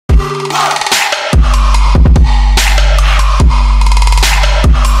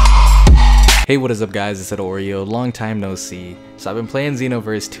Hey, what is up guys, it's EdoOreo, long time no see. So I've been playing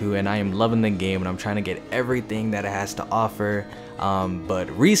Xenoverse 2 and I am loving the game and I'm trying to get everything that it has to offer.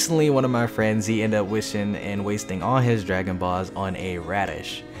 But recently one of my friends, he ended up wishing and wasting all his Dragon Balls on a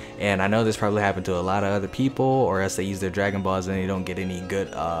radish. And I know this probably happened to a lot of other people, or else they use their Dragon Balls and they don't get any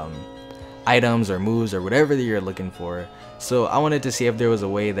good items or moves or whatever that you're looking for. So I wanted to see if there was a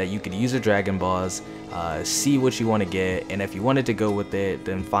way that you could use your Dragon Balls, see what you want to get, and if you wanted to go with it,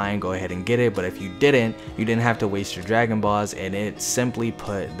 then fine, go ahead and get it. But if you didn't have to waste your Dragon Balls, and it simply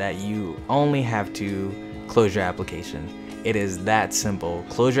put that you only have to close your application. It is that simple.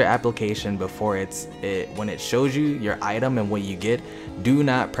 Close your application before when it shows you your item and what you get. Do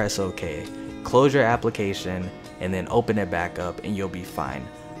not press OK. Close your application and then open it back up and you'll be fine.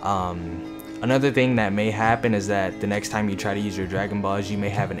 Another thing that may happen is that the next time you try to use your Dragon Balls, you may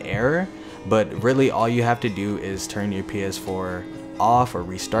have an error, but really all you have to do is turn your PS4 off or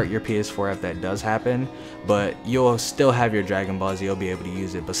restart your PS4 if that does happen. But you'll still have your Dragon Balls, you'll be able to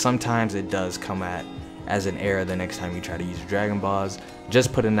use it, but sometimes it does come as an error the next time you try to use your Dragon Balls.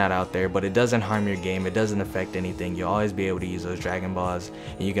 Just putting that out there, but it doesn't harm your game, it doesn't affect anything. You'll always be able to use those Dragon Balls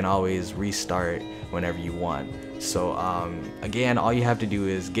and you can always restart whenever you want. So again, all you have to do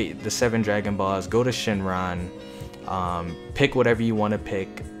is get the 7 Dragon Balls, go to Shenron, pick whatever you want to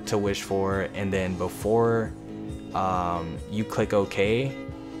pick to wish for, and then before you click OK,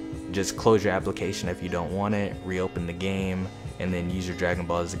 just close your application if you don't want it, reopen the game, and then use your Dragon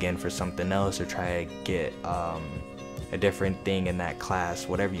Balls again for something else, or try to get a different thing in that class,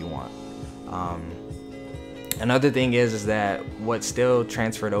 whatever you want. Another thing is that what still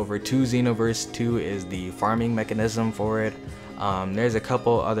transferred over to Xenoverse 2 is the farming mechanism for it. There's a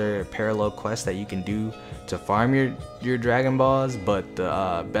couple other parallel quests that you can do to farm your Dragon Balls, but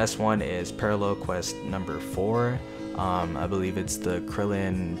the best one is parallel quest number 4. I believe it's the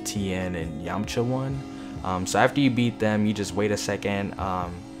Krillin, Tien, and Yamcha one. So after you beat them, you just wait a second,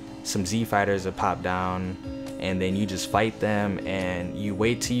 some Z fighters will pop down, and then you just fight them and you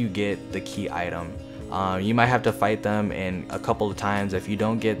wait till you get the key item. You might have to fight them and a couple of times. If you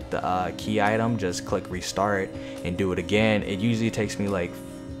don't get the key item, just click restart and do it again. It usually takes me like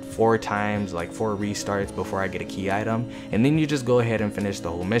 4 times, like 4 restarts before I get a key item, and then you just go ahead and finish the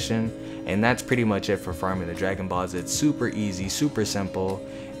whole mission. And that's pretty much it for farming the Dragon Balls. It's super easy, super simple,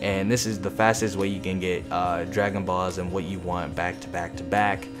 and this is the fastest way you can get Dragon Balls and what you want back to back to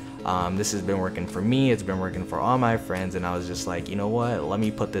back. This has been working for me, it's been working for all my friends, and I was just like, you know what, let me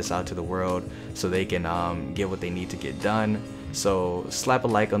put this out to the world so they can get what they need to get done. So slap a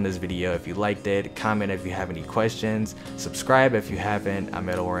like on this video if you liked it, comment if you have any questions, subscribe if you haven't. I'm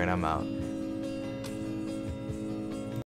EdoOreo and I'm out.